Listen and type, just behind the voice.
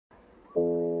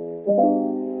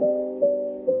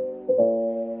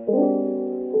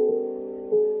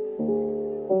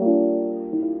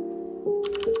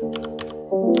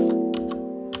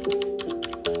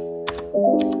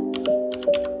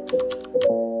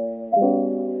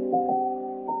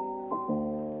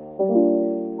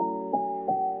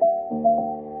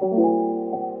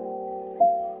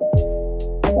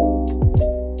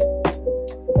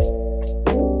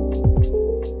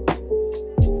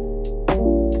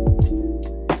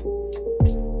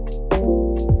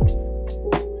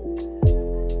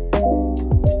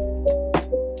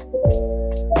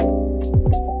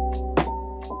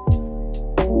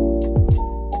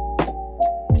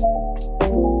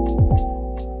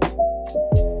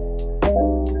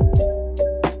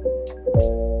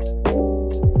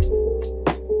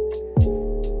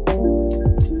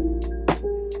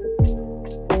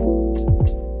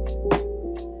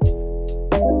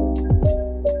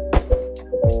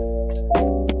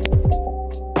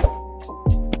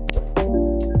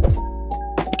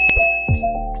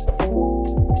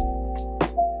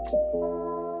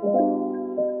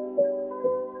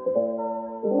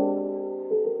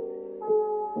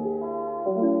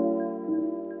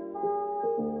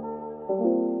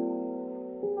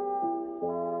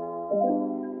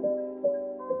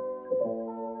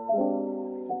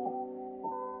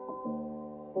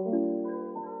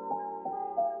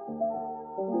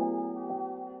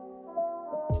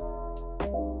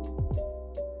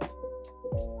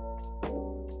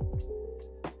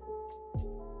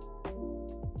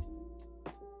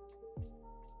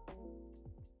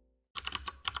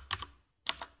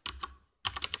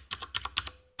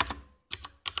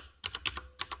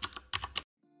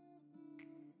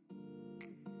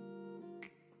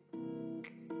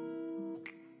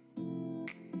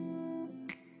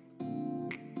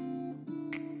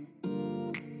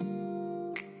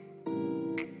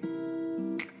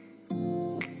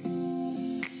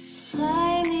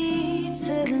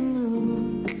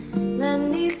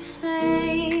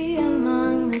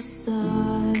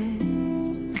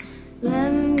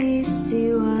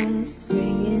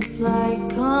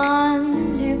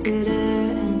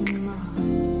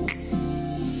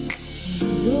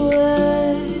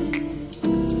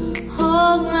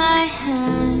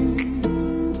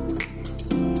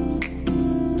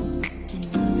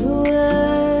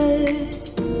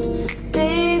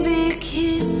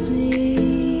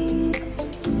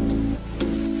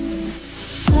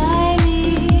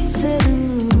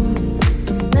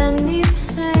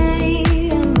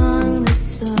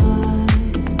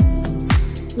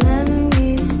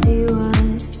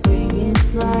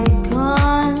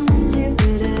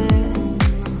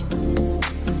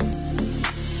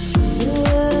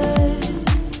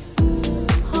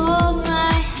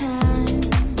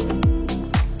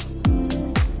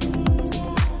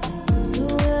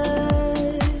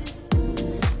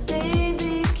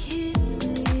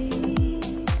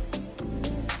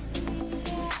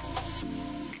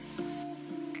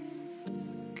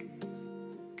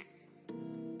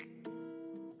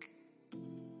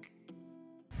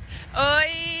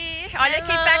Oi, olha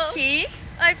quem tá aqui.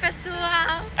 Oi,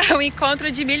 pessoal. É um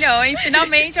encontro de milhões.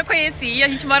 Finalmente eu conheci. A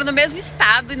gente mora no mesmo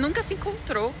estado e nunca se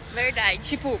encontrou. Verdade.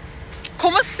 Tipo,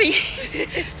 como assim?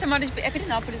 Você mora de... É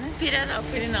Pirenópolis, né?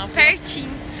 Pirenópolis.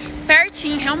 Pertinho.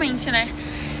 Pertinho, realmente, né?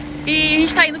 E a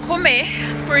gente tá indo comer,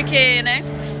 porque, né?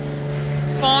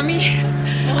 Fome.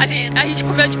 A gente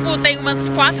comeu, tipo, tem umas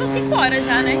 4 ou 5 horas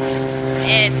já, né?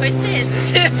 É, foi cedo.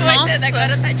 Foi cedo,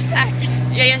 agora tá de tarde.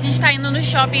 E aí a gente tá indo no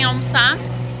shopping almoçar.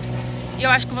 E eu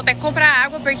acho que vou até comprar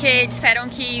água, porque disseram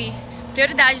que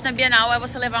prioridade na Bienal é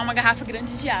você levar uma garrafa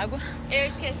grande de água. Eu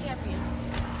esqueci a minha.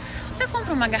 Você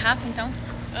compra uma garrafa, então?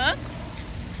 Hã?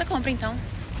 Você compra, então.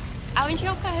 Aonde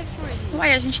é o Carrefour, gente?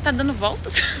 Uai, a gente tá dando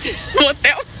voltas no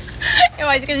hotel. Eu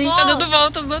acho que a gente tá dando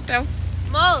voltas no hotel.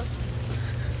 Moço!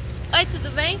 Oi,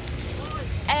 tudo bem?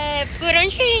 Oi. É, por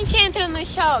onde que a gente entra no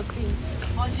shopping?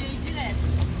 Pode ir direto.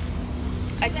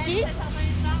 Aqui? Você tava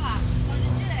indo pra lá. Pode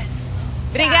ir direto.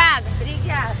 Obrigada. Tá,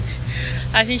 obrigada.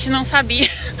 A gente não sabia.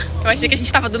 Eu achei que a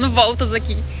gente tava dando voltas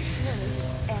aqui.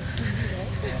 É aqui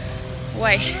direto?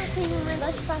 Uai. Ah, tem um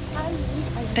negócio de passar ali.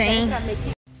 A gente Tem. vai entrar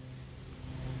aqui.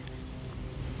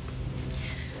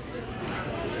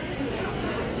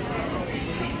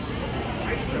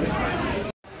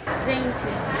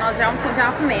 Gente, nós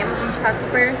já comemos, a gente tá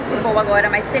super de boa agora,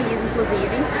 mais feliz,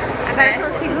 inclusive. Agora né? eu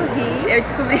consigo rir.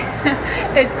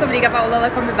 Eu descobri que a Paolla ela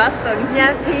come bastante.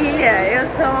 Minha filha, eu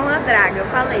sou uma draga, eu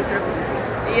falei pra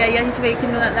você. E aí a gente veio aqui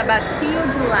na bacia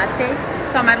de latte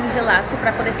tomar um gelato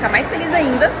pra poder ficar mais feliz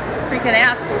ainda, porque, né,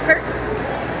 açúcar.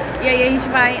 E aí a gente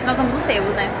nós vamos no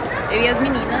sebos, né? Eu e as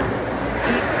meninas.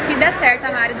 E se der certo,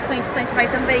 a Mari do Sonho Distante vai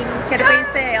também. Quero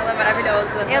conhecer ela,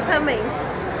 maravilhosa. Eu também.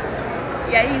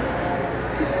 E é isso.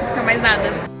 Não sou mais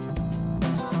nada.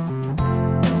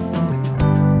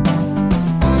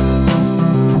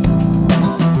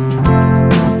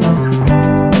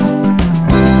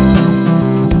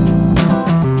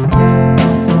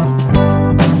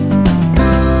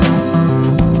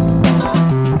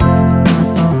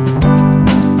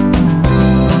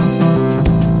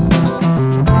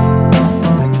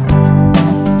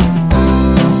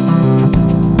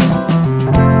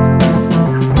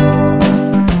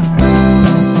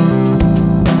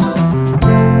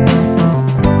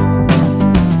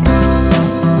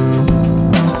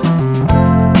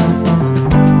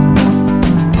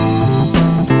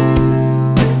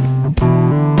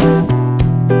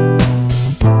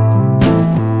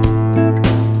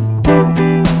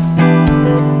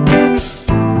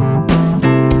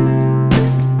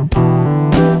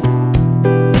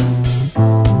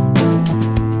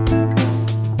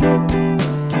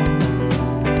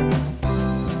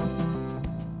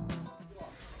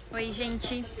 Oi,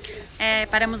 gente.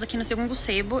 Paramos aqui no segundo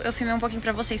sebo. Eu filmei um pouquinho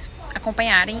pra vocês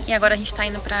acompanharem. E agora a gente tá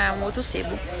indo pra um outro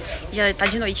sebo. Já tá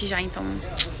de noite já, então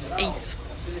é isso.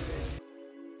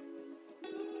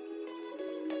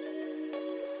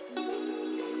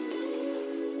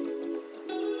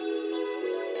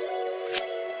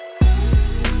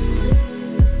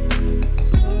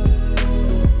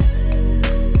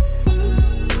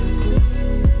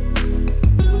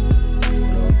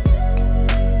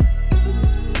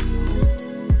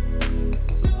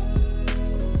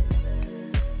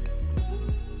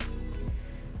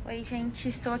 Oi, gente,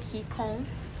 estou aqui com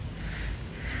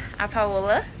a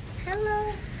Paolla.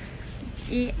 Hello!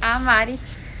 E a Mari.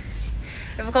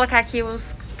 Eu vou colocar aqui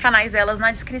os canais delas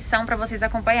na descrição para vocês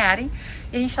acompanharem.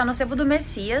 E a gente tá no Sebo do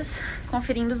Messias,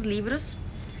 conferindo os livros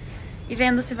e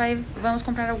vendo se vamos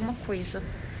comprar alguma coisa.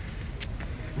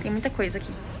 Tem muita coisa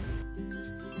aqui.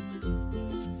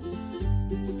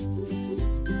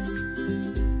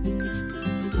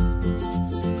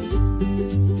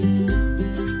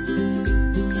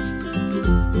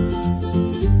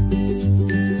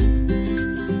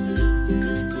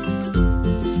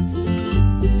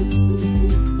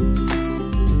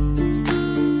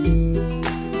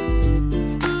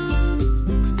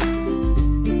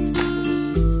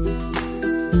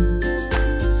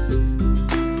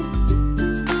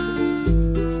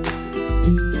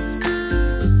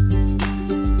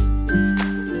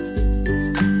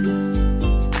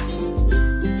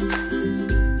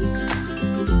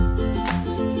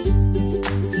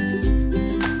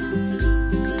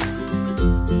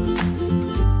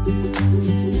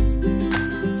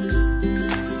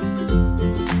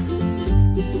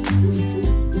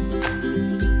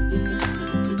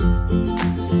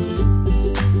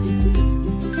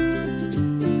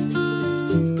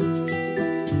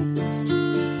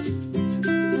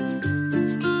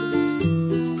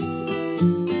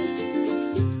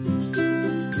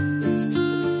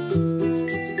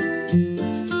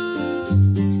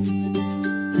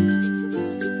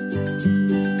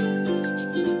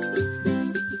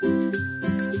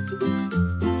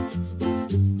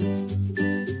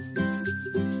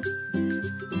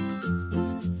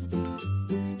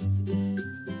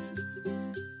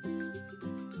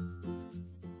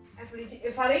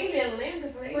 Eu falei ler, lembra?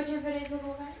 Eu falei, pode referência no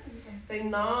lugar. Falei,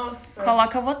 nossa.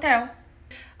 Coloca o hotel.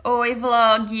 Oi,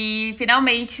 vlog!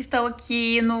 Finalmente estou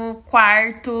aqui no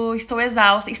quarto, estou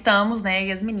exausta. Estamos, né?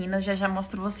 E as meninas, já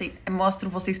mostro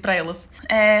vocês pra elas.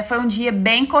 Foi um dia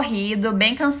bem corrido,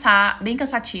 bem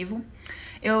cansativo.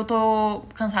 Eu tô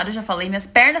cansada, já falei. Minhas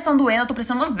pernas estão doendo, eu tô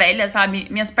parecendo uma velha, sabe?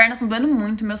 Minhas pernas estão doendo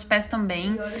muito, meus pés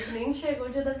também. E olha que nem chegou o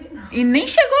dia da Bienal. E nem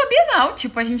chegou a Bienal,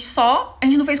 tipo, a gente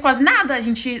não fez quase nada. A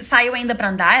gente saiu ainda pra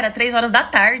andar, era 3 horas da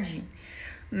tarde,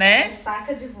 né?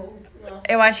 Saca de voo. Nossa,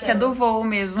 eu acho que é do voo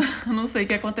mesmo, não sei o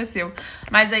que aconteceu.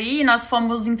 Mas aí nós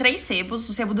fomos em 3 sebos,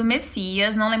 o sebo do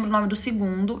Messias, não lembro o nome do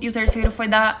segundo, e o terceiro foi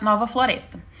da Nova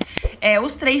Floresta.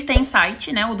 Os 3 têm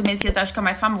site, né? O do Messias acho que é o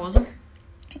mais famoso.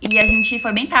 E a gente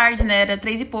foi bem tarde, né? Era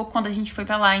 3 e pouco quando a gente foi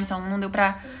pra lá, então não deu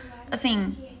pra,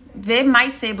 assim, ver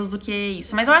mais sebos do que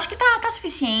isso. Mas eu acho que tá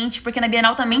suficiente, porque na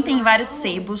Bienal também tem vários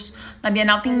sebos. Na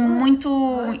Bienal tem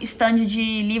muito stand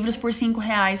de livros por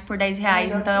R$5, por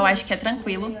R$10, então eu acho que é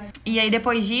tranquilo. E aí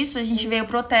depois disso a gente veio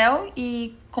pro hotel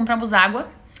e compramos água,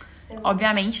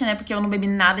 obviamente, né? Porque eu não bebi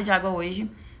nada de água hoje.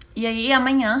 E aí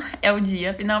amanhã é o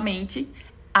dia, finalmente.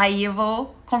 Aí eu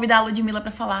vou convidar a Ludmilla pra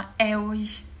falar, é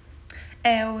hoje.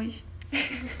 É hoje.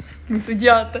 Muito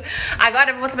idiota.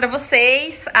 Agora eu vou mostrar pra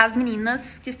vocês as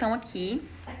meninas que estão aqui.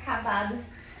 Acabadas.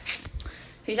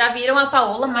 Vocês já viram a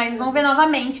Paolla, mas vão ver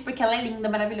novamente, porque ela é linda,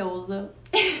 maravilhosa.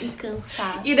 E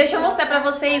cansada. E deixa eu mostrar pra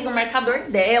vocês o marcador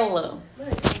dela.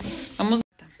 Vamos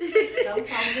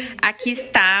Aqui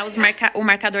está o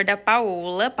marcador da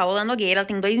Paolla Nogueira. Ela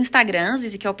tem 2 Instagrams,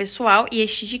 esse aqui é o pessoal e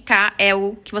este de cá é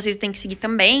o que vocês têm que seguir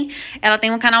também. Ela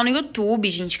tem um canal no YouTube,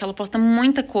 gente, que ela posta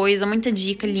muita coisa, muita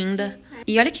dica linda.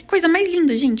 E olha que coisa mais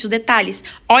linda, gente, os detalhes.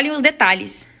 Olhem os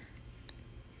detalhes.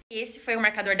 Esse foi o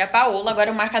marcador da Paolla,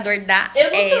 agora o marcador da Eu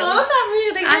não trouxe,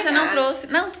 amiga, tem que você não trouxe?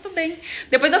 Não, tudo bem.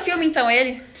 Depois eu filmo então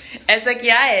ele. Essa aqui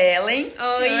é a Ellen.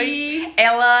 Oi.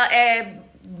 Ela é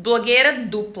blogueira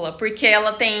dupla, porque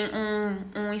ela tem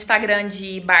um Instagram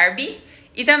de Barbie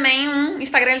e também um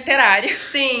Instagram literário.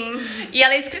 Sim. E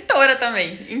ela é escritora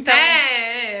também. Então,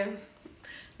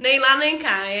 nem lá nem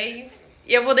cá.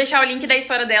 eu vou deixar o link da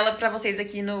história dela pra vocês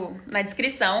aqui na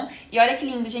descrição. E olha que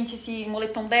lindo, gente, esse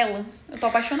moletom dela. Eu tô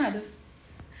apaixonada.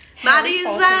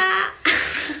 Marisa!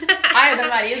 Ah, é da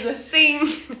Marisa? Sim.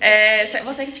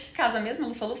 Você é de que casa mesmo?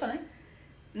 Lufa-Lufa, né?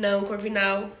 Não,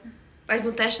 Corvinal. Mas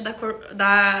no teste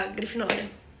da Grifinória.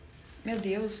 Meu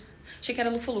Deus. Achei que era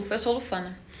Lufa-Lufa. Eu sou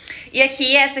lufana. E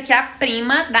aqui, essa aqui é a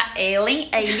prima da Ellen,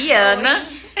 a Eliana.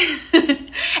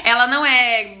 Ela não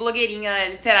é blogueirinha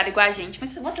literária igual a gente,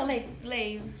 mas você lê?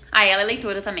 Leio. Ah, ela é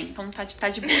leitora também, então tá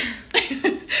de boas.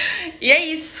 E é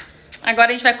isso. Agora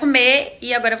a gente vai comer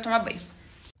e agora eu vou tomar banho.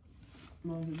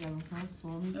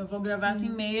 Eu vou gravar assim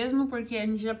mesmo, porque a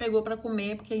gente já pegou pra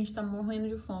comer, porque a gente tá morrendo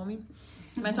de fome.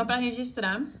 Mas só pra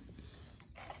registrar.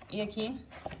 E aqui,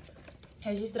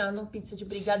 registrando pizza de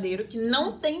brigadeiro, que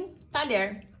não tem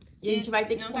talher. E a gente vai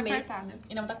ter que comer. Tá cortada.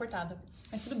 E não tá cortada.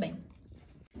 Mas tudo bem.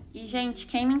 E, gente,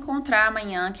 quem me encontrar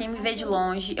amanhã, quem me vê de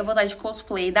longe, eu vou estar de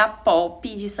cosplay da Pop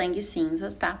de sangue e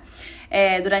cinzas, tá?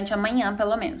 Durante a manhã,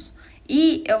 pelo menos.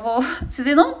 E eu vou...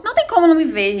 Vocês não tem como não me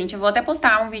ver, gente. Eu vou até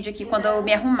postar um vídeo aqui quando eu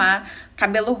me arrumar,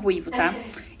 cabelo ruivo, tá?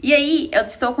 E aí, eu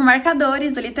estou com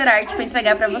marcadores do Literarte pra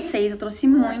entregar pra vocês. Eu trouxe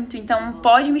muito, então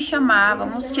pode me chamar.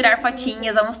 Vamos tirar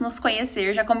fotinhas, vamos nos conhecer.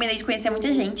 Eu já combinei de conhecer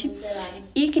muita gente.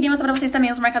 E queria mostrar pra vocês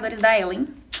também os marcadores da Ellen.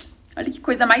 Olha que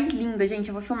coisa mais linda, gente.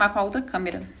 Eu vou filmar com a outra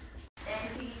câmera.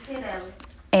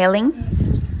 Ellen.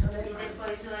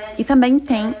 E também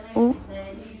tem o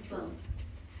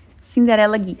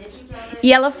Cinderela Geek.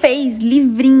 E ela fez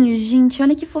livrinhos, gente.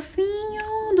 Olha que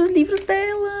fofinho dos livros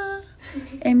dela.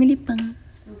 Emily Pan.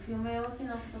 O filme é eu aqui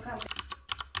não, tô acabando.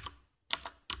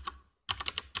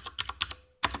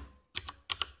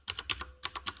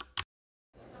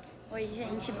 Oi,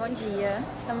 gente, bom dia.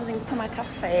 Estamos indo tomar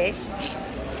café.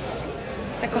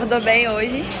 Você acordou bem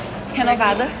hoje?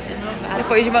 Renovada?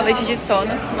 Depois de uma noite de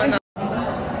sono.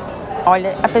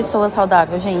 Olha a pessoa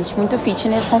saudável, gente. Muito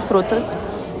fitness com frutas.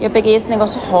 E eu peguei esse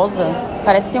negócio rosa.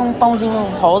 Parece um pãozinho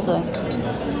rosa.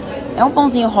 É um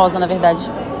pãozinho rosa, na verdade.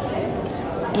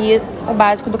 E o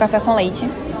básico do café com leite.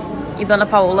 E Dona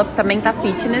Paolla também tá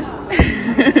fitness.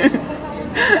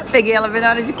 Peguei ela bem na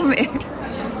hora de comer.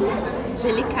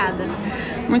 Delicada.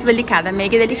 Muito delicada,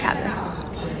 mega delicada.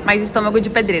 Mas o estômago de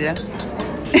pedreira.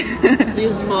 E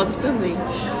os modos também.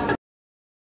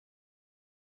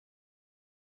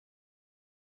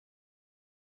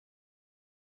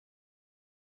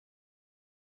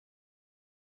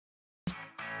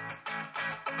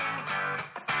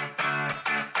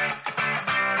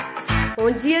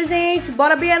 Bom dia, gente.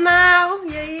 Bora, Bienal.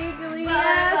 E aí, gurias?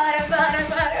 Bora.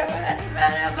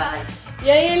 E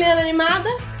aí, Eliana, animada?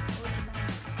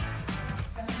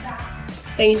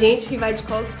 Tem gente que vai de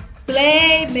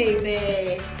cosplay,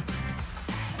 baby.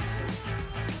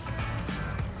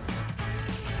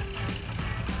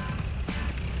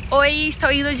 Oi,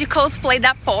 estou indo de cosplay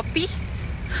da Pop.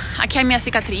 Aqui é a minha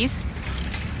cicatriz.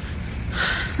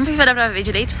 Não sei se vai dar pra ver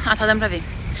direito. Ah, tá dando pra ver.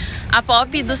 A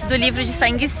Pop do livro de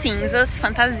sangue e cinzas,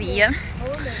 fantasia.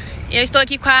 E eu estou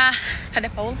aqui com a... Cadê a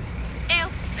Paolla?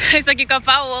 Eu estou aqui com a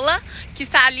Paolla, que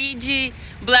está ali de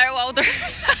Blair Waldorf.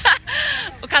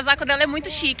 O casaco dela é muito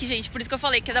chique, gente. Por isso que eu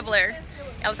falei que é da Blair.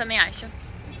 Ela também acha.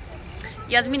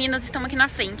 E as meninas estão aqui na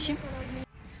frente.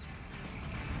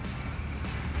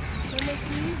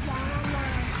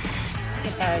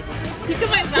 Fica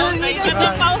mais alto aí, vai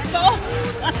tapar o sol.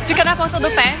 Fica na ponta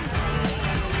do pé.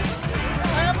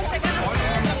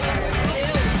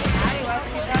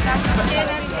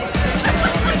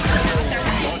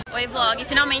 Oi, vlog.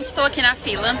 Finalmente estou aqui na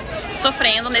fila,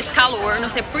 sofrendo nesse calor. Não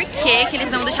sei por que eles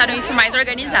não deixaram isso mais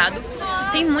organizado.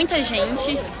 Tem muita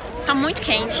gente, tá muito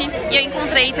quente. E eu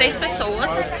encontrei 3 pessoas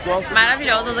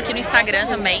maravilhosas aqui no Instagram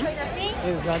também.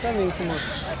 Exatamente,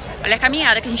 moço. Olha a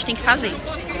caminhada que a gente tem que fazer.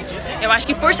 Eu acho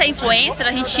que por ser influencer,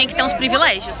 a gente tinha que ter uns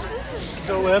privilégios.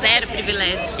 Zero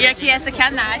privilégios. E aqui, essa aqui é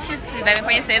a Nath. Vocês devem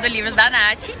conhecer do Livros da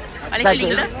Nath. Olha que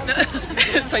linda.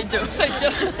 Sou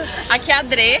eu. Aqui é a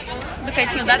Dre, do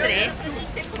cantinho da Dre.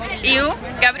 E o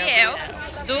Gabriel,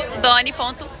 do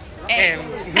Doni.m.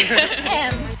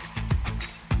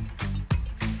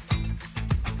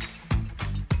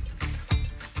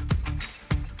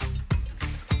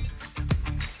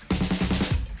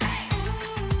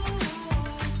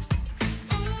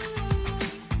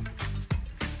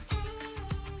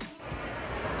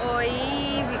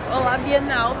 Oi, olá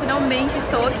Bienal, finalmente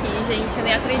estou aqui, gente, eu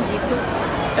nem acredito.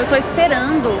 Eu tô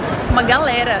esperando uma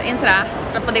galera entrar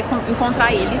pra poder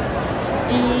encontrar eles.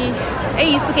 E é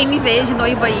isso, quem me vê de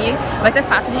noiva aí vai ser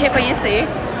fácil de reconhecer.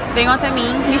 Venham até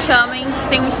mim, me chamem,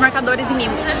 tem muitos marcadores e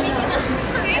mimos.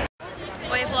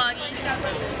 Oi vlog,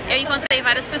 eu encontrei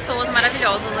várias pessoas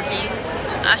maravilhosas aqui.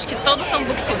 Acho que todos são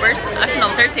booktubers, acho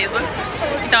não, certeza.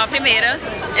 Então a primeira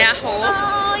é a Rô.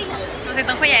 Se vocês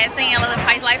não conhecem, ela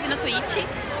faz live no Twitch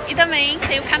e também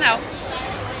tem o canal.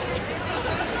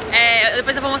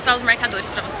 Depois eu vou mostrar os marcadores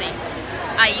pra vocês.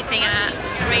 Aí tem a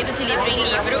Grade de livro em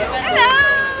livro.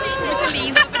 Muito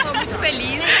linda, uma pessoa muito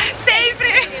feliz.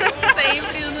 Sempre!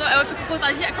 Eu fico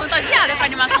contagiada com a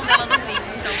animação dela nos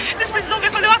vídeos. Então. Vocês precisam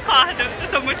ver quando eu acordo. Eu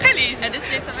sou muito feliz. É desse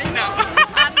jeito também? Não.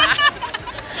 Ah, tá.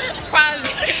 Quase.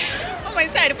 Oh,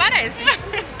 mas sério, parece.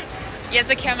 E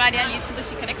essa aqui é a Maria Alice do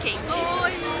Xícara Quente.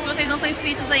 Oi. Se vocês não são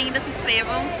inscritos ainda, se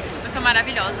inscrevam. Você é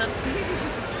maravilhosa.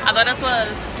 Adoro as suas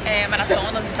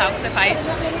maratonas e tal que você faz.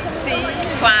 Sim.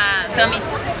 Com a Tami.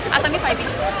 A Tami faz, hein?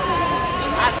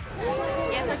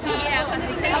 E essa aqui é a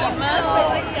Patrícia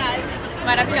Lima.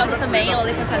 Maravilhosa também, ela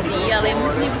lê fantasia, lê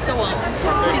muitos livros que eu amo.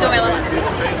 Sigam ela.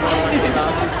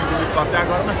 Até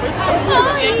agora, mas foi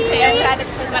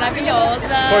tranquila.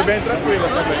 Maravilhosa. Foi bem tranquila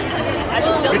também.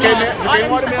 Fiquei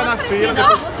 1h30 na fila,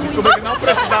 depois descobri que não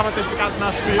precisava ter ficado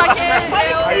na fila. Só que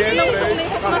eu não sou nem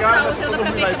pouco natural, então dá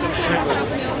pra ver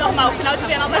que normal, final de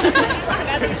Bienal vai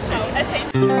largada no chão. É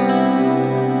sempre.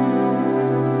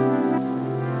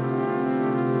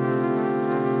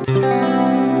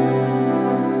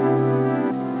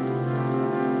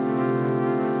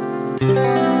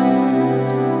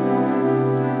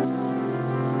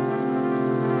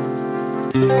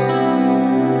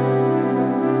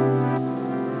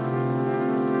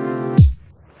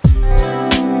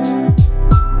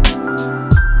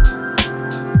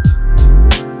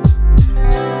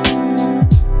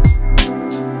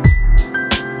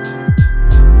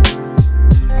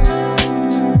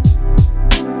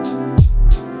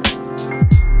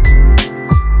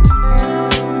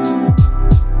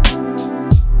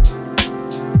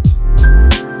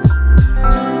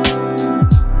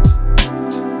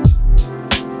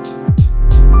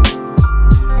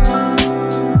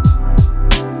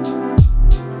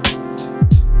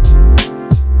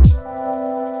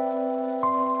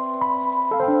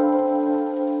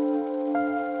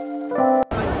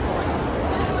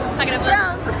 Tá gravando?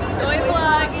 Pronto. Oi,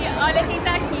 vlog. Olha quem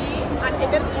tá aqui. Achei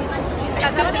verdinho.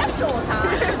 Mas ela me achou, tá?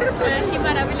 Eu achei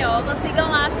maravilhosa. Sigam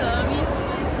lá a Tami.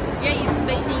 E é isso.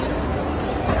 Beijinho.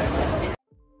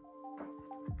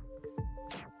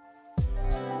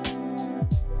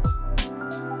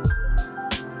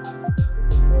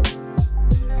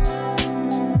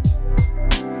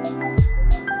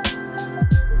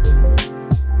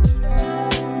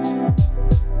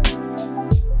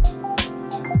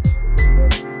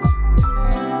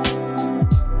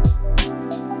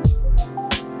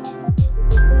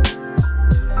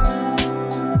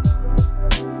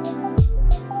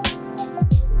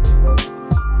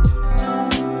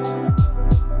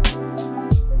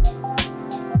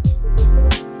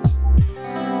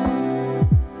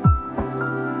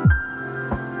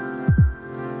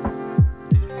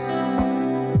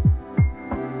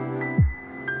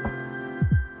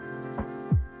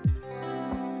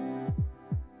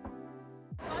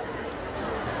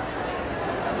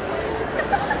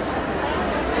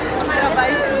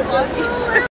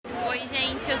 Oi,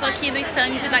 gente, eu tô aqui no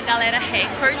stand da galera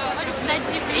Record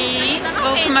e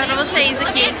vou filmar pra vocês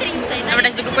aqui, na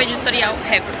verdade do grupo editorial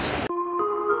Record.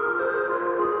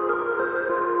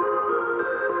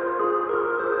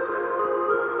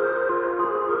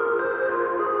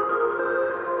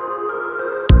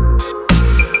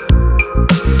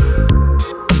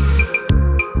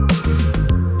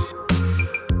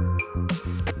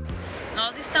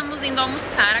 Nós estamos indo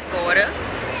almoçar agora.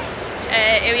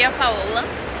 Eu e a Paolla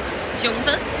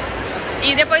juntas.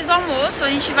 E depois do almoço a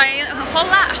gente vai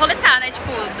roletar, né?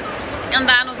 Tipo,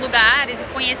 andar nos lugares e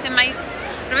conhecer mais.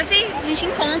 Pra ver se a gente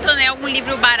encontra, né, algum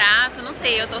livro barato, não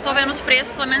sei. Eu tô vendo os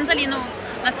preços, pelo menos ali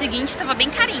na seguinte tava bem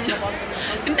carinho.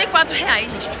 R$34,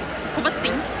 gente. Tipo, como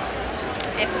assim?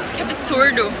 Que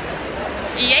absurdo.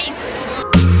 E é isso.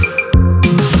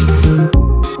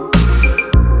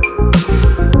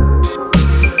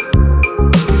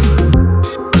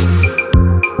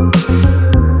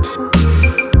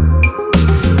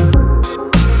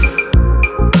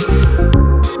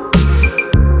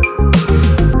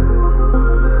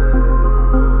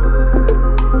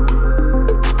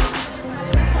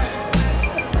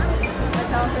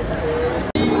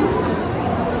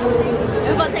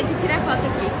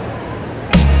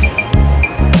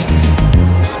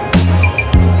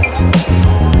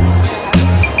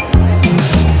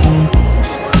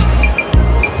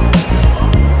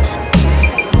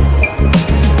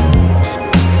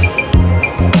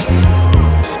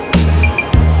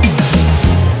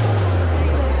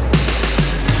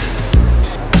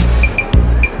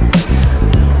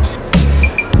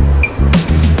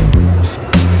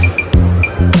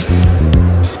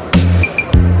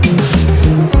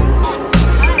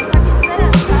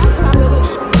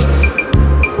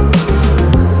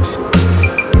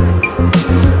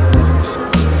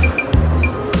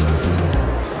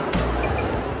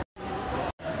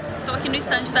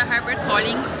 stand da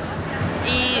HarperCollins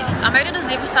e a maioria dos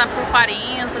livros tá por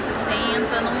 40,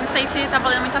 60, não sei se tá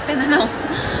valendo muito a pena não.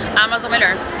 A Amazon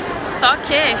melhor. Só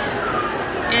que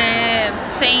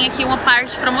tem aqui uma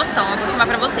parte de promoção, eu vou filmar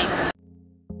pra vocês.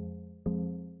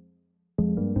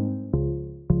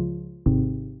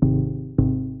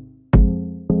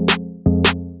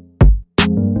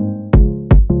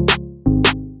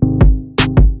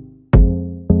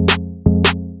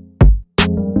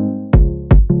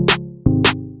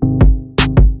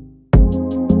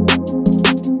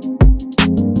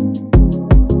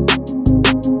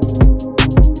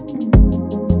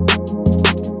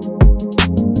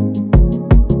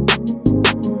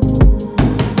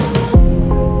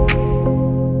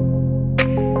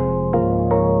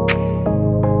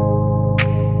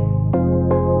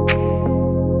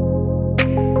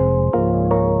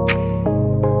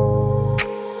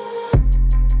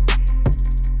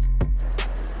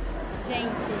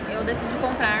 Eu decidi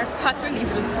comprar 4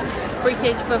 livros,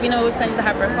 porque tipo, eu vi no stand da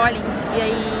HarperCollins e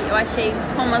aí eu achei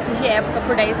romances de época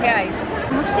por 10 reais.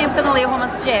 Muito tempo que eu não leio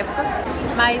romances de época,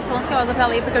 mas tô ansiosa pra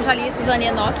ler porque eu já li Suzane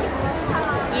Enoch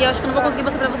e eu acho que eu não vou conseguir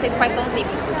mostrar pra vocês quais são os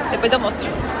livros. Depois eu mostro.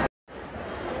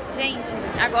 Gente,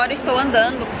 agora eu estou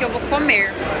andando porque eu vou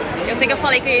comer. Eu sei que eu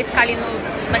falei que eu ia ficar ali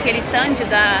naquele stand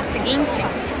da seguinte,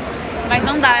 mas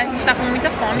não dá, a gente tá com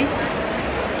muita fome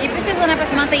e precisa, né, pra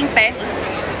se manter em pé.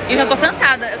 Eu já tô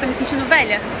cansada, eu tô me sentindo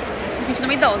velha, me sentindo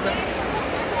uma idosa.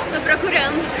 Tô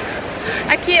procurando.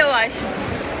 Aqui eu acho.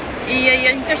 E aí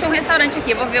a gente achou um restaurante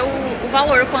aqui, eu vou ver o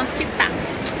valor, quanto que tá.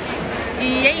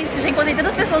 E é isso, já encontrei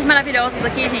tantas pessoas maravilhosas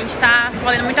aqui, gente, tá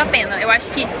valendo muito a pena. Eu acho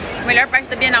que a melhor parte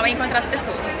da Bienal é encontrar as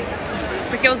pessoas.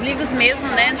 Porque os livros mesmo,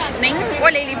 né, nem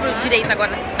olhei livro direito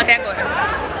agora, até agora.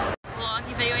 Vlog,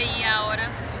 veio aí a hora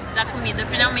da comida,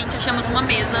 finalmente achamos uma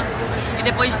mesa. E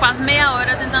depois de quase meia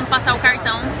hora tentando passar o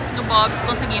cartão no Bob's,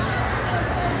 conseguimos.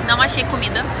 Não achei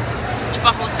comida, tipo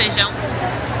arroz, feijão,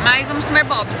 mas vamos comer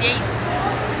Bob's e é isso.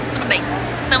 Tudo bem,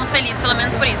 estamos felizes pelo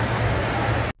menos por isso.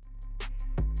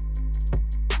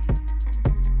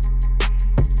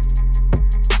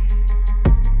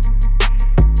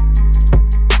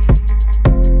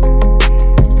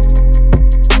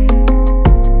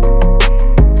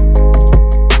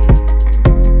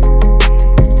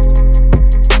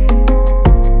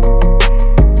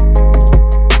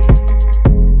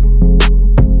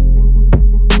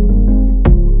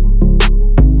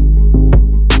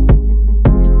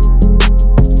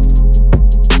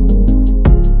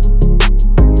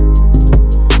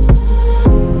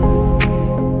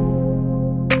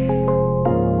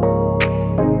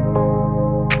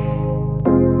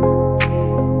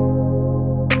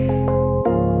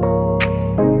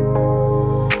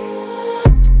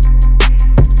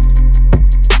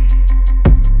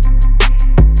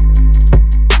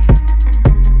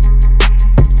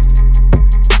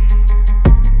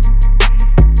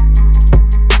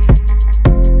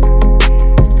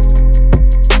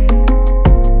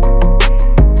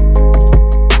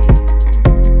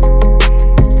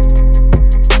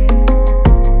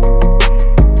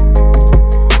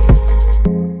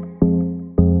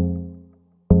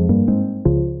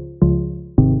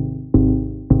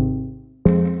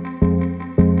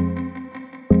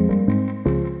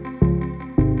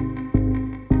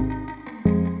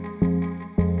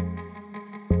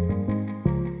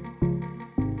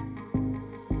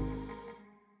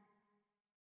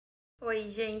 Oi,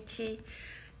 gente,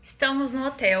 estamos no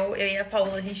hotel, eu e a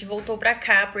Paolla, a gente voltou pra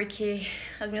cá porque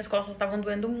as minhas costas estavam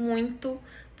doendo muito,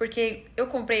 porque eu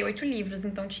comprei 8 livros,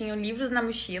 então tinham livros na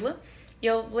mochila e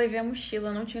eu levei a mochila,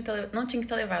 não tinha que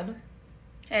ter levado.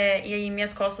 E aí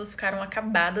minhas costas ficaram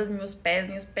acabadas, meus pés,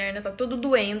 minhas pernas, tá tudo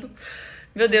doendo.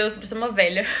 Meu Deus, eu sou uma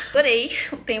velha. Adorei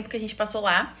o tempo que a gente passou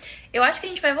lá. Eu acho que a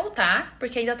gente vai voltar,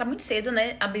 porque ainda tá muito cedo,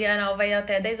 né? A Bienal vai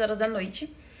até 10 horas da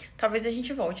noite. Talvez a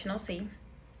gente volte, não sei.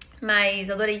 Mas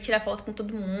adorei tirar foto com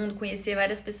todo mundo, conhecer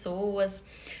várias pessoas.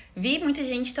 Vi muita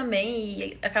gente também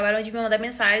e acabaram de me mandar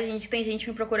mensagem de que tem gente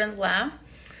me procurando lá.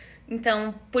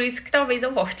 Então, por isso que talvez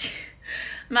eu volte.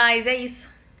 Mas é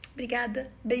isso.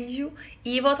 Obrigada, beijo.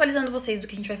 E vou atualizando vocês do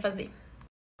que a gente vai fazer.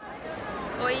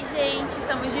 Oi, gente,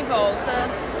 estamos de volta.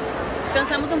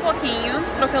 Descansamos um pouquinho,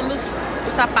 trocamos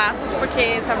os sapatos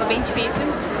porque tava bem difícil.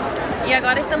 E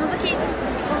agora estamos aqui.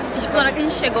 E tipo, na hora que a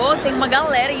gente chegou, tem uma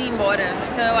galera indo embora.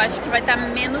 Então eu acho que vai estar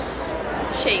menos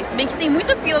cheio. Se bem que tem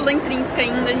muita fila da Intrínseca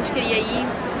ainda, a gente queria ir.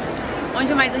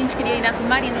 Onde mais a gente queria ir? Na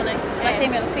Submarino, né? Vai ter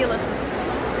menos fila?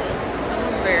 Não sei.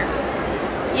 Vamos ver.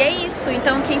 E é isso.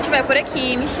 Então quem estiver por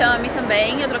aqui, me chame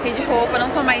também. Eu troquei de roupa, não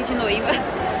tô mais de noiva.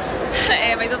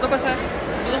 Mas eu tô com essa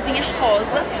blusinha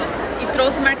rosa. E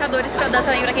trouxe marcadores pra dar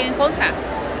também pra quem encontrar.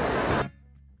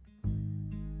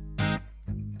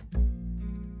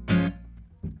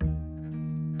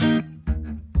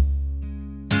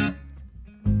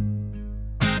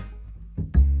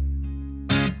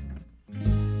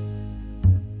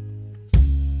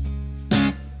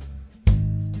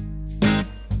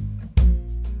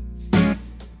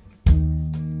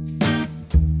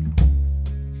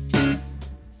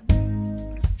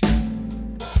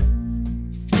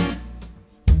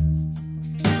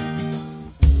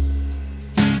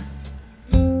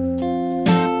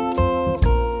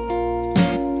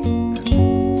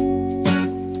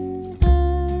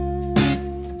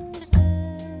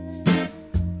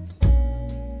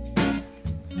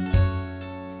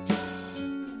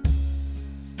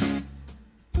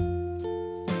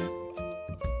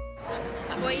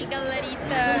 Oi,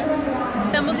 galerita!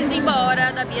 Estamos indo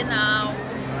embora da Bienal.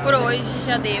 Por hoje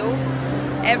já deu.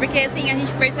 É porque assim, a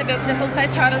gente percebeu que já são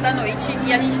 7 horas da noite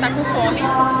e a gente tá com fome.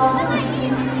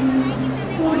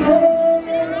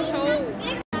 Show!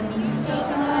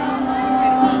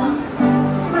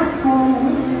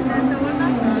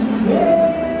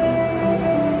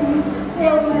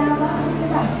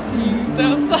 Sim,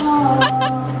 dança!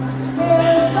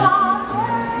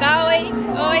 Dá oi!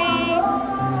 Oi!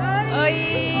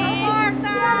 Oi!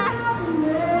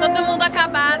 Todo mundo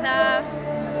acabada!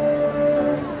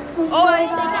 Ou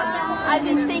a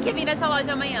gente tem que vir nessa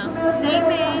loja amanhã. Nem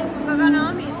mesmo. Qual é o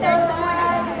nome?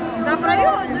 Tertura. Dá pra ir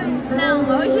hoje.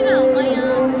 Não, hoje não. Amanhã.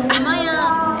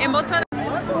 Amanhã. Emocionada.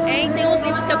 Tem uns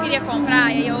livros que eu queria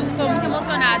comprar e eu tô muito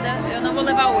emocionada. Eu não vou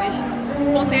levar hoje.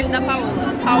 Conselho da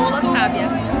Paolla. Paolla sábia.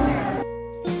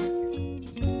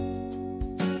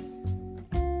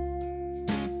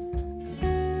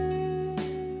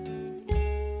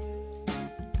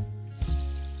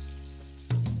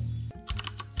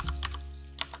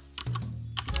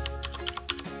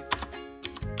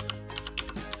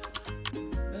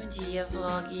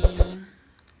 Vlog.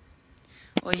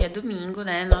 Hoje é domingo,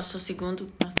 né? Nosso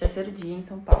terceiro dia em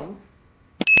São Paulo.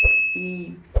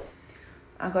 E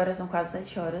agora são quase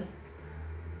 7 horas.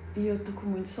 E eu tô com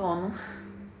muito sono.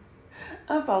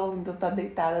 A Paula ainda tá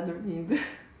deitada, dormindo.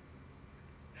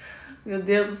 Meu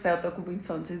Deus do céu, eu tô com muito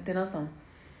sono, vocês não têm noção.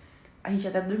 A gente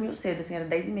até dormiu cedo, assim, era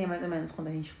 10h30 mais ou menos quando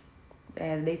a gente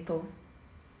deitou.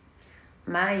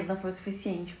 Mas não foi o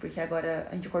suficiente, porque agora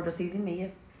a gente acordou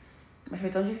 6h30. Mas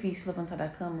foi tão difícil levantar da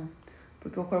cama,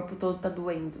 porque o corpo todo tá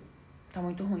doendo. Tá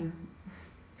muito ruim.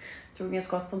 Tipo, minhas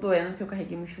costas estão doendo, porque eu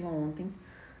carreguei mochila ontem.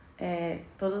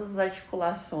 Todas as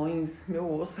articulações,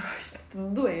 meu osso, acho que tá tudo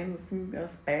doendo, assim,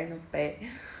 as pernas, o pé.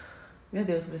 Meu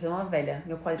Deus, tô parecendo uma velha.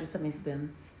 Meu quadril também tá doendo.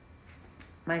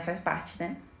 Mas faz parte,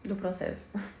 né, do processo.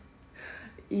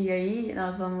 E aí,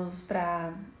 nós vamos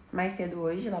mais cedo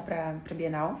hoje, lá pra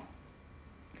Bienal.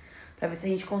 Pra ver se a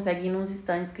gente consegue ir nos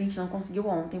estandes que a gente não conseguiu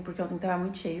ontem, porque ontem tava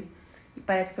muito cheio. E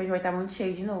parece que hoje vai estar muito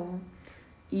cheio de novo.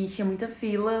 E tinha muita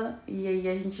fila, e aí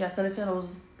a gente já selecionou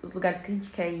os lugares que a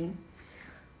gente quer ir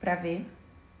pra ver.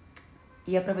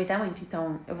 E aproveitar muito.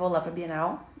 Então, eu vou lá pra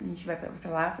Bienal, a gente vai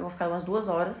pra lá, eu vou ficar umas 2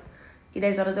 horas. E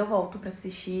 10 horas eu volto pra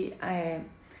assistir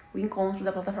o encontro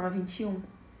da Plataforma 21,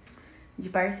 de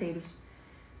parceiros.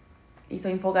 E tô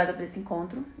empolgada pra esse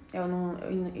encontro. Eu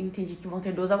entendi que vão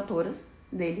ter 2 autoras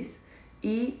deles.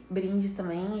 E brindes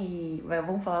também, e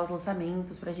vamos falar os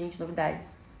lançamentos pra gente, novidades.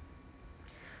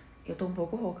 Eu tô um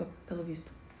pouco rouca, pelo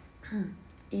visto.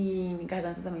 E minha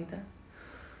garganta também tá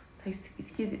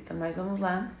esquisita, mas vamos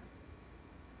lá.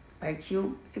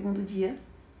 Partiu, segundo dia.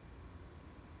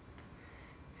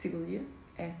 Segundo dia?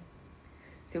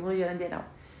 Segundo dia na Bienal.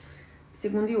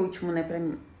 Segundo e último, né, pra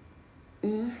mim.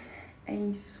 E é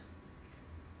isso.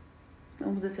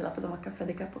 Vamos descer lá pra tomar café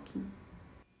daqui a pouquinho.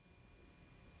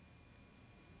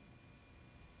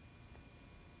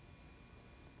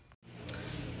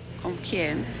 Como que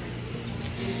é?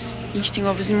 A gente tem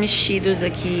ovos mexidos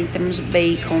aqui, temos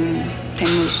bacon,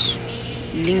 temos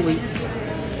linguiça,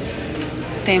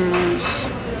 temos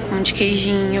um de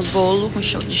queijinho, bolo com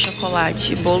de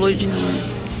chocolate, bolo de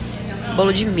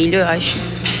milho, eu acho,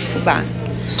 fubá,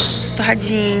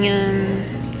 torradinha,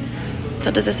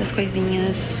 todas essas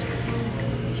coisinhas,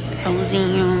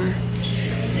 pãozinho,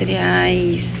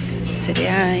 cereais,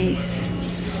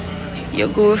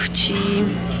 iogurte,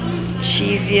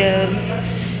 tívia,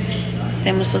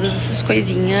 temos todas essas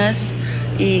coisinhas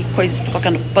e coisas pra colocar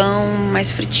no pão,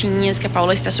 mais frutinhas, que a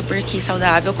Paolla está super aqui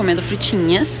saudável, comendo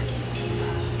frutinhas.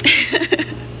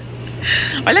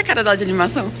 Olha a cara dela de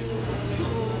animação.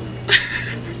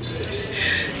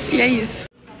 E é isso.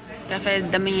 Café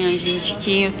da manhã, gente,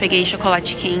 que eu peguei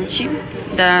chocolate quente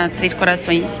da 3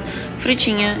 Corações,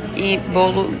 frutinha e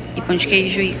bolo e pão de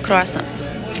queijo e croissant.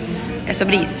 É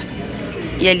sobre isso.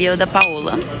 E ali é o da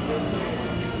Paolla.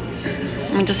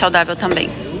 Muito saudável também.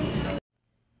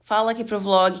 Fala aqui pro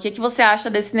vlog, o que você acha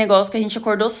desse negócio que a gente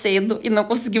acordou cedo e não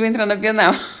conseguiu entrar na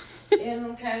Bienal? Eu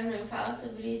não quero nem falar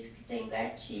sobre isso, que tem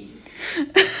gatilho.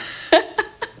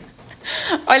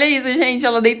 Olha isso, gente.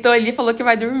 Ela deitou ali e falou que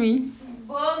vai dormir.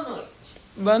 Boa noite.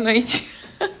 Boa noite.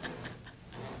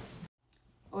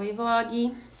 Oi,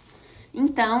 vlog.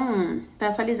 Então, pra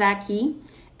atualizar aqui,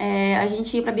 a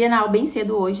gente ia pra Bienal bem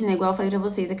cedo hoje, né? Igual eu falei pra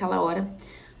vocês aquela hora.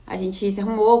 A gente se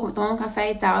arrumou, tomou um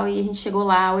café e tal, e a gente chegou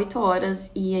lá às 8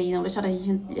 horas. E aí não deixaram a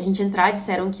gente entrar,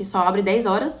 disseram que só abre 10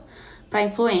 horas pra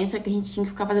influencer, que a gente tinha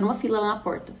que ficar fazendo uma fila lá na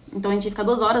porta. Então a gente ia ficar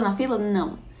 2 horas na fila?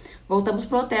 Não. Voltamos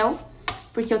pro hotel,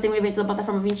 porque eu tenho um evento da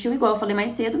Plataforma 21, igual eu falei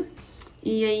mais cedo.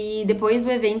 E aí, depois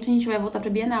do evento, a gente vai voltar pra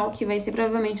Bienal, que vai ser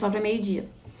provavelmente lá pra meio-dia.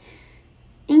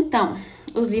 Então,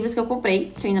 os livros que eu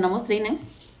comprei, que eu ainda não mostrei, né?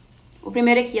 O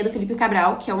primeiro aqui é do Felipe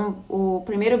Cabral, que é o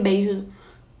primeiro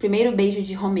beijo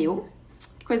de Romeu.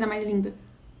 Que coisa mais linda.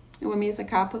 Eu amei essa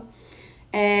capa.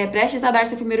 Prestes a dar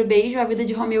seu primeiro beijo, a vida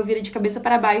de Romeu vira de cabeça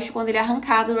para baixo quando ele é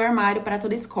arrancado do armário para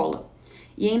toda a escola.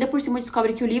 E ainda por cima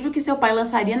descobre que o livro que seu pai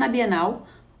lançaria na Bienal,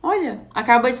 olha,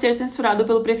 acaba de ser censurado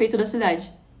pelo prefeito da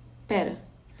cidade. Pera.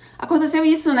 Aconteceu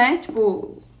isso, né?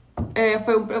 Tipo,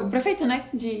 foi o prefeito, né?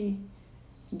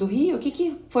 Do Rio?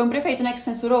 Que foi um prefeito, né, que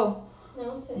censurou?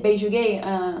 Não sei. Beijo gay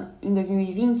em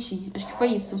 2020? Acho que foi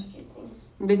isso. Acho que sim.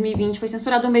 Em 2020 foi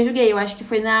censurado um beijo gay. Eu acho que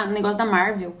foi no negócio da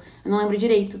Marvel. Eu não lembro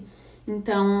direito.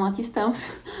 Então, aqui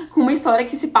estamos com uma história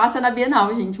que se passa na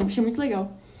Bienal, gente. Eu achei muito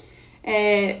legal.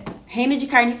 Reino de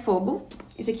Carne e Fogo.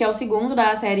 Esse aqui é o segundo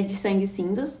da série de Sangue e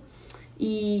Cinzas.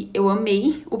 E eu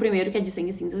amei o primeiro, que é de Sangue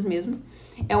e Cinzas mesmo.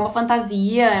 É uma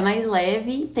fantasia, é mais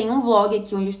leve. Tem um vlog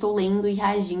aqui onde eu estou lendo e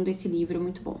reagindo a esse livro,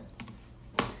 muito bom.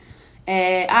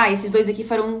 Esses dois aqui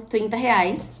foram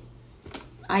R$30.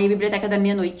 Aí a Biblioteca da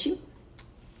Meia-Noite,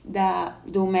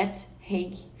 do Matt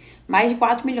Haig. Mais de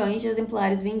 4 milhões de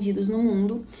exemplares vendidos no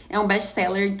mundo. É um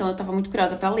best-seller, então eu tava muito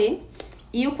curiosa pra ler.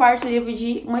 E o quarto livro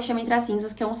de Uma Chama Entre as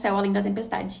Cinzas, que é Um Céu Além da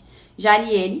Tempestade. Já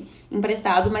li ele,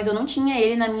 emprestado, mas eu não tinha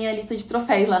ele na minha lista de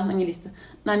troféus lá, na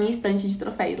minha estante de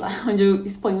troféus lá, onde eu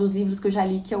exponho os livros que eu já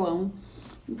li, que eu amo.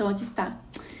 Então aqui está.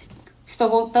 Estou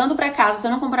voltando pra casa, se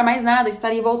eu não comprar mais nada,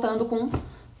 estaria voltando com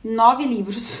 9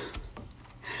 livros.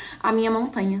 A minha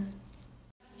montanha.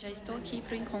 Já estou aqui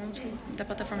pro encontro da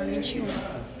Plataforma 21,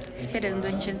 esperando a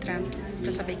gente entrar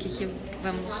pra saber o que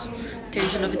vamos ter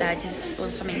de novidades,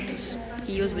 lançamentos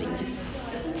e os brindes.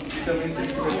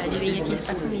 E adivinha quem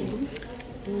está comigo?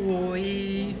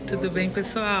 Oi, tudo bem,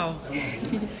 pessoal?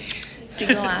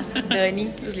 Sigam lá,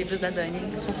 Dani, os livros da Dani,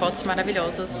 com fotos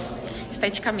maravilhosas,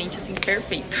 esteticamente, assim,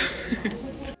 perfeito.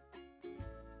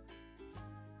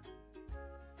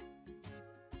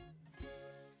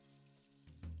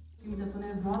 Eu tô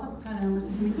nervosa pra caramba,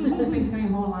 se me desculpem se eu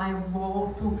enrolar, eu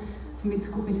volto. Se me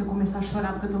desculpem se eu começar a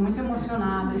chorar, porque eu tô muito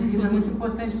emocionada. Esse livro é muito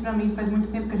importante pra mim, faz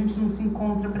muito tempo que a gente não se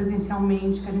encontra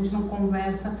presencialmente, que a gente não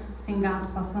conversa sem gato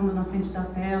passando na frente da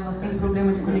tela, sem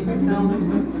problema de conexão.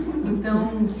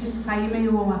 Então, se sair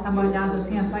meio atabalhado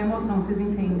assim, é só emoção, vocês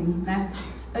entendem, né?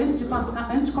 Antes de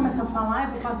começar a falar,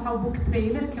 eu vou passar o book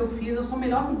trailer que eu fiz. Eu sou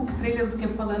melhor com book trailer do que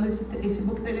falando. Esse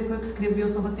book trailer foi eu que escrevi, eu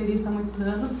sou roteirista há muitos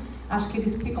anos. Acho que ele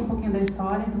explica um pouquinho da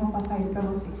história, então vou passar ele para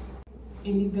vocês.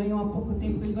 Ele ganhou há pouco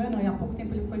tempo, há pouco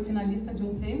tempo ele foi finalista de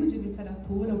um prêmio de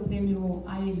literatura, o prêmio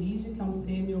Elige, que é um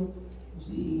prêmio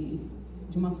de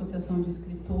uma associação de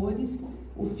escritores.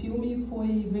 O filme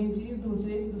foi vendido, os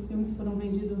direitos do filme foram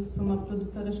vendidos por uma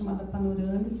produtora chamada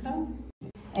Panorâmica.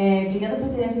 Obrigada por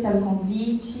terem aceitado o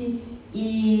convite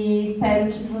e espero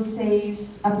que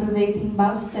vocês aproveitem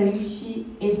bastante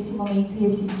esse momento e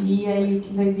esse dia e o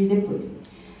que vai vir depois.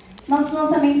 Nossos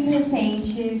lançamentos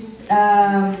recentes,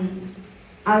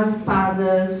 As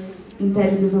Espadas,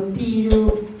 Império do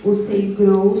Vampiro, Os 6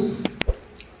 Grows.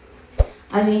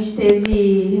 A gente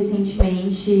teve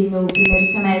recentemente, no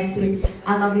primeiro semestre,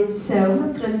 a nova edição,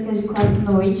 As Crônicas de Quase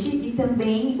Noite, e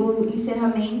também o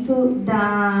encerramento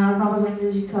das Novas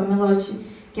Lendas de Camelot,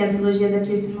 que é a trilogia da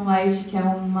Kirsten White, que é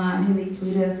uma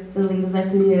releitura das lendas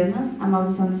arturianas, A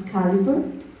Maldição de Excalibur.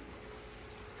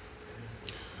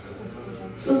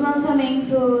 Os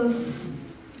lançamentos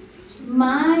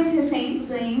mais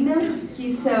recentes ainda,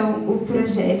 que são o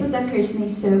projeto da Courtney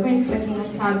Summers, para quem não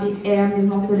sabe, é a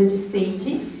mesma autora de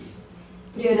Sage,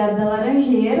 Prioridade da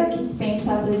Laranjeira, que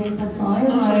dispensa apresentações,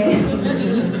 não é?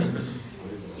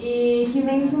 E que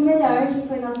vence o melhor, que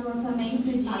foi nosso lançamento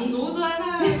de... Tudo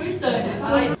é no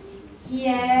instante. Que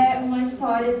é uma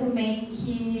história também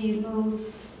que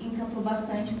nos encantou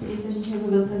bastante, por isso a gente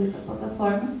resolveu trazer para a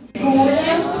plataforma.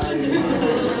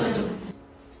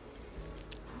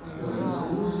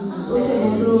 O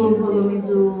segundo volume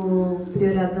do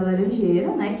Prioridade da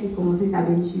Laranjeira, né, que como vocês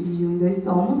sabem a gente dividiu em 2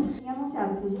 tomos. Tinha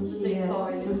anunciado que a gente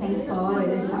ia sem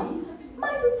spoiler e tal.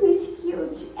 Mas o Tweet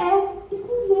Cute é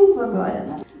exclusivo agora,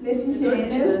 né? Desse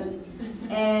gênero.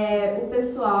 O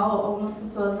pessoal, algumas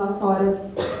pessoas lá fora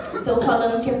estão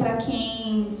falando que é pra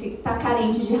quem tá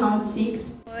carente de Round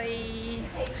 6.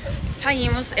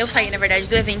 Eu saí, na verdade,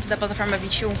 do evento da Plataforma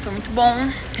 21, foi muito bom,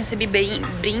 recebi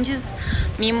brindes,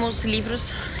 mimos,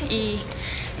 livros e,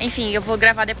 enfim, eu vou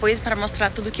gravar depois para mostrar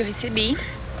tudo que eu recebi.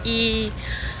 E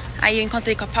aí eu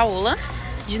encontrei com a Paolla,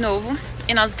 de novo,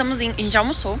 e nós estamos indo, a gente já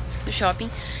almoçou do shopping,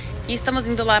 e estamos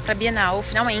indo lá pra Bienal,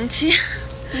 finalmente.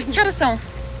 Que horas são?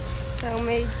 São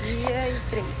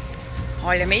 12h03.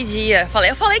 Olha, meio-dia.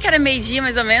 Eu falei que era meio-dia,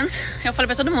 mais ou menos. Eu falei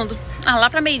pra todo mundo, lá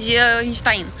pra meio-dia a gente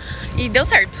tá indo. E deu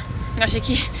certo. Eu achei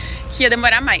que ia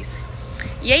demorar mais.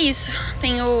 E é isso.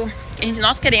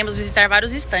 Nós queremos visitar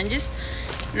vários estandes,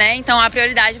 né? Então a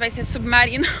prioridade vai ser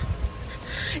submarino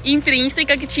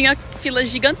intrínseca, que tinha filas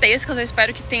gigantescas. Eu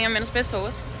espero que tenha menos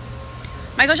pessoas.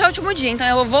 Mas hoje é o último dia, então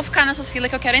eu vou ficar nessas filas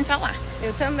que eu quero entrar lá.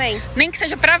 Eu também. Nem que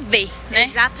seja pra ver, né?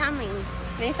 Exatamente.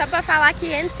 Nem só pra falar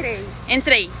que entrei.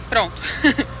 Entrei, pronto.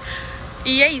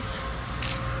 E é isso.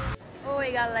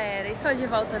 Oi, galera. Estou de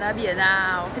volta da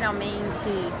Bienal,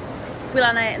 finalmente. Fui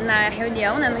lá na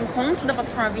reunião, né, no encontro da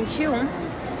Plataforma 21.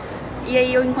 E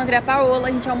aí eu encontrei a Paolla,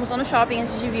 a gente almoçou no shopping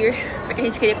antes de vir, porque a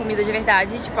gente queria comida de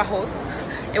verdade, tipo arroz.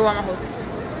 Eu amo arroz.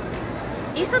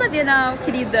 E estou na Bienal,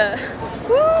 querida.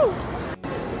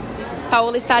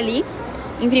 Paolla está ali,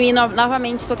 imprimi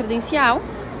novamente sua credencial.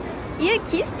 E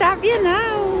aqui está a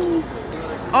Bienal.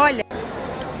 Olha,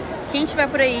 quem estiver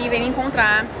por aí, vem me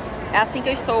encontrar. É assim que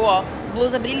eu estou, ó,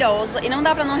 blusa brilhosa. E não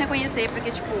dá pra não reconhecer,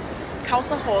 porque tipo,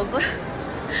 calça rosa.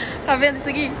 Tá vendo isso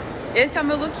aqui? Esse é o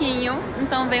meu lookinho,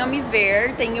 então venham me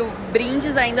ver. Tenho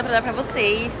brindes ainda pra dar pra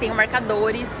vocês, tenho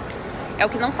marcadores, é o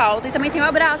que não falta. E também tenho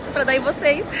abraço pra dar em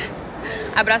vocês.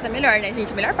 Abraço é melhor, né,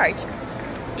 gente? A melhor parte.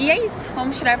 E é isso,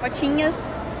 vamos tirar fotinhas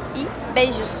e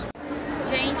beijos.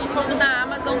 Gente, fomos na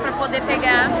Amazon pra poder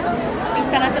pegar. Tem que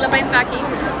ficar na fila pra entrar aqui.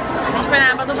 A gente foi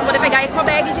na Amazon pra poder pegar a eco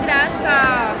bag de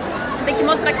graça. Você tem que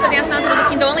mostrar que você tem a assinatura do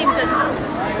Kindle Unlimited.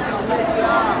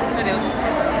 Meu Deus.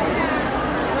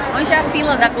 Onde é a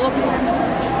fila da Globo?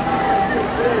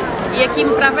 E aqui,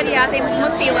 pra variar, temos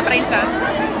uma fila pra entrar.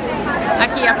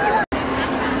 Aqui a fila.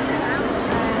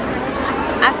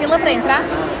 A fila pra entrar?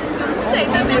 Eu não sei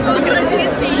também, eu acredito que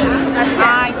sim.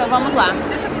 Ah, então vamos lá.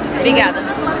 Obrigada.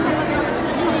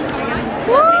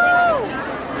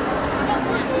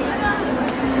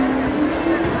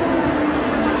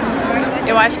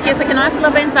 Eu acho que essa aqui não é fila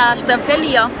pra entrar, acho que deve ser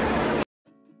ali, ó.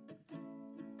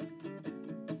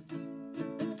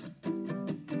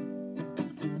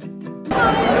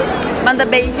 Manda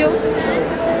beijo.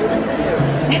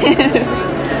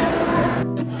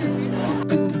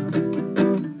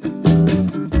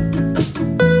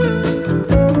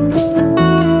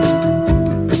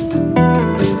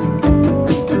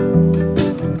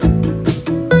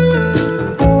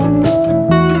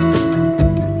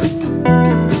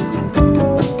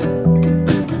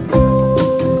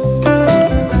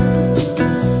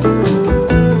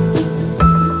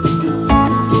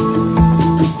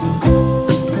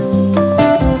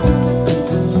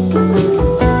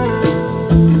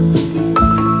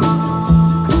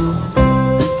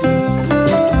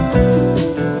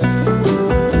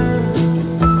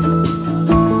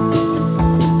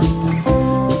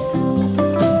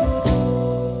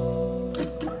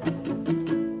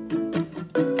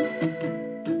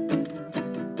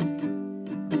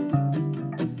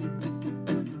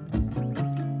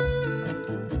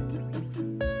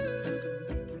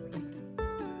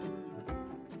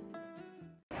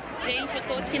 Gente, eu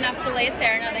tô aqui na fila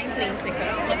eterna da intrínseca.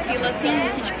 Uma fila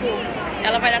assim que, tipo,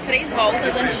 ela vai dar 3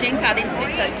 voltas antes de entrar dentro do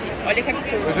stand. Olha que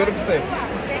absurdo. Eu juro pra você.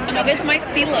 Eu não aguento mais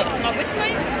fila. Eu não aguento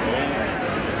mais.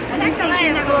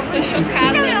 Tô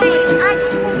chocada.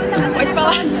 Pode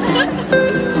falar.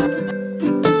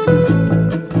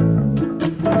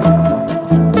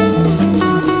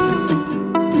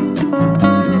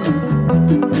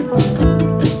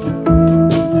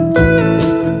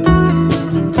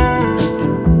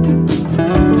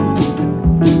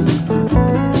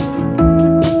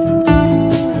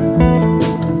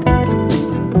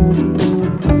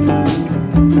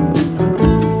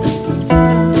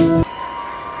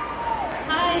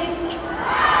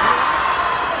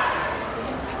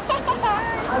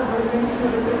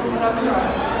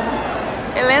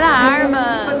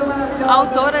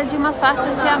 Autora de Uma Farsa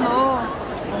de Amor.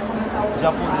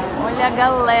 Olha a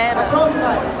galera.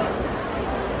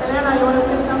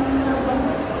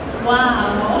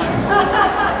 Wow.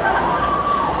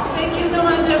 Thank you so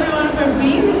much everyone for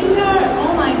being here.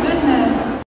 Oh my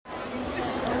goodness.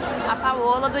 A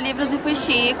Paolla do Livros e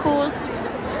Fuxicos,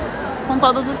 com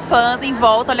todos os fãs em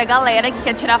volta. Olha a galera que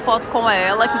quer tirar foto com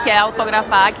ela, que quer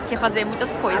autografar, que quer fazer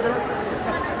muitas coisas.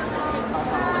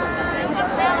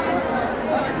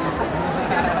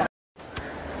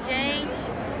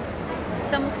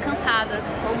 Estamos cansadas.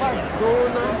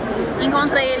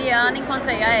 Encontrei a Eliana,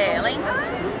 encontrei a Ellen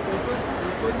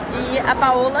e a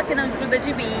Paolla, que não desgruda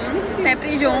de mim,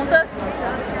 sempre juntas.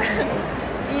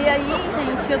 E aí,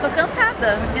 gente, eu tô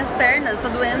cansada. Minhas pernas tá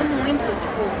doendo muito.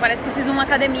 Tipo, parece que eu fiz uma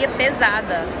academia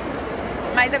pesada.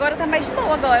 Mas agora tá mais de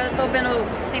boa, agora eu tô vendo,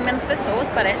 tem menos pessoas,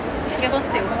 parece. O que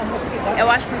aconteceu? Eu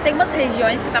acho que tem umas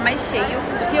regiões que tá mais cheio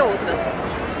do que outras.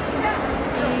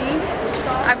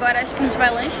 E agora acho que a gente vai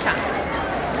lanchar.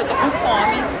 Eu tô com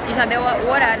fome e já deu o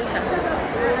horário já.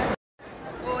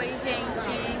 Oi,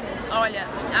 gente. Olha,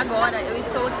 agora eu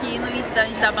estou aqui no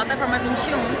stand da Plataforma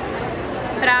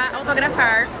 21 pra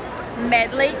autografar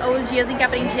Medley, ou Os Dias em que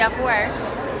Aprendi a Voar,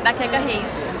 da Keka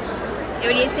Reis.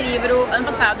 Eu li esse livro ano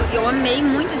passado e eu amei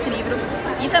muito esse livro.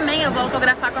 E também eu vou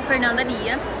autografar com a Fernanda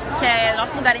Nia, que é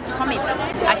Nosso Lugar Entre Cometas.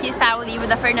 Aqui está o livro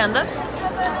da Fernanda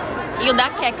e o da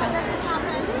Keka.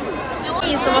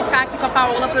 Isso, eu vou ficar aqui com a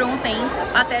Paolla por um tempo,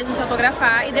 até a gente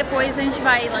autografar, e depois a gente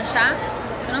vai lanchar.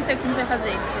 Eu não sei o que a gente vai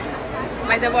fazer,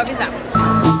 mas eu vou avisar.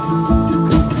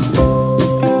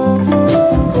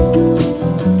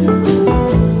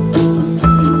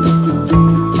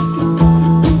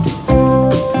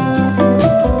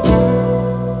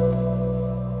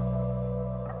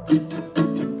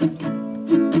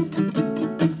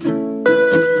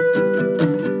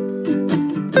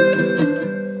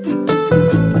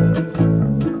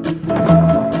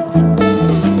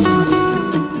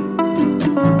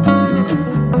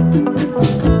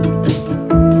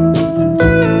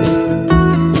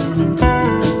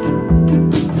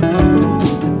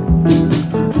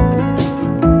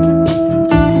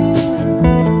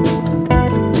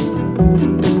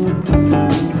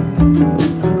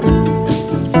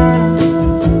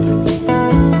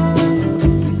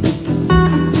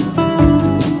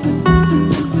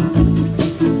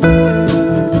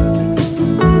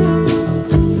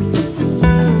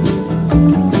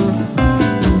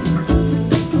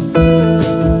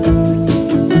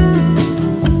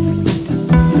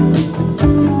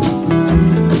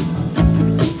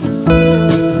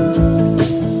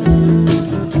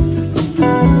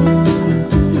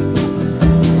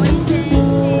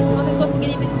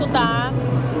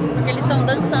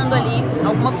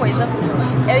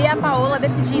 Eu e a Paolla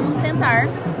decidimos sentar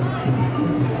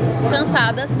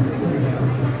cansadas.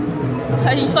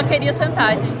 A gente só queria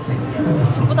sentar, gente.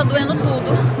 Tipo, tá doendo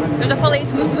tudo. Eu já falei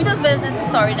isso muitas vezes nessa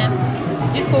story, né?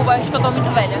 Desculpa, acho que eu tô muito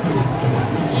velha.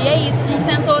 E é isso, a gente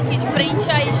sentou aqui de frente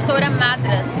à editora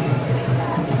Madras.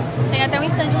 Tem até um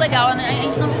stand legal, né? A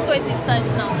gente não visitou esse stand,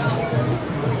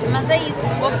 não. Mas é isso,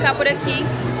 vou ficar por aqui.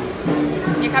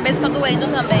 Minha cabeça tá doendo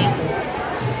também.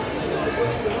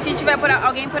 Se tiver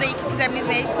alguém por aí que quiser me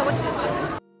ver, estou aqui.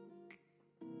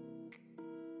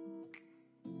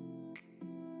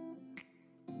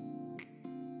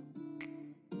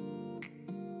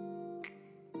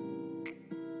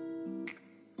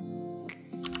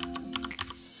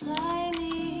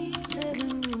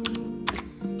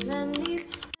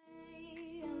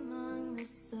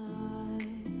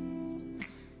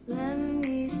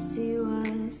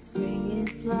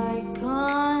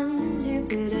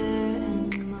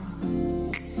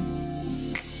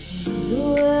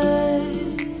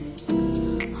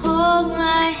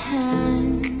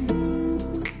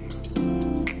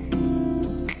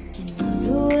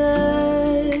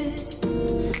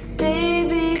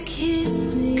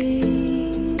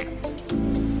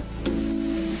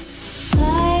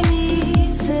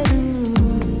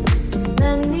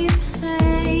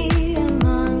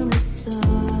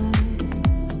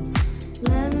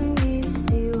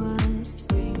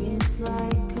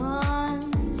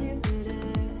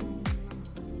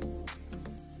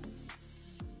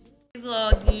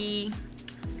 Vlog.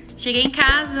 Cheguei em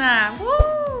casa,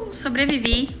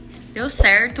 sobrevivi, deu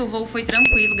certo, o voo foi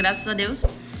tranquilo, graças a Deus.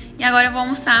 E agora eu vou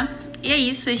almoçar. E é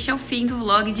isso, este é o fim do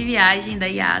vlog de viagem da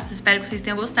Yas. Espero que vocês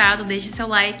tenham gostado, deixe seu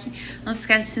like, não se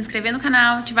esqueça de se inscrever no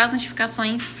canal, ativar as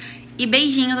notificações e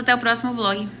beijinhos, até o próximo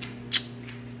vlog.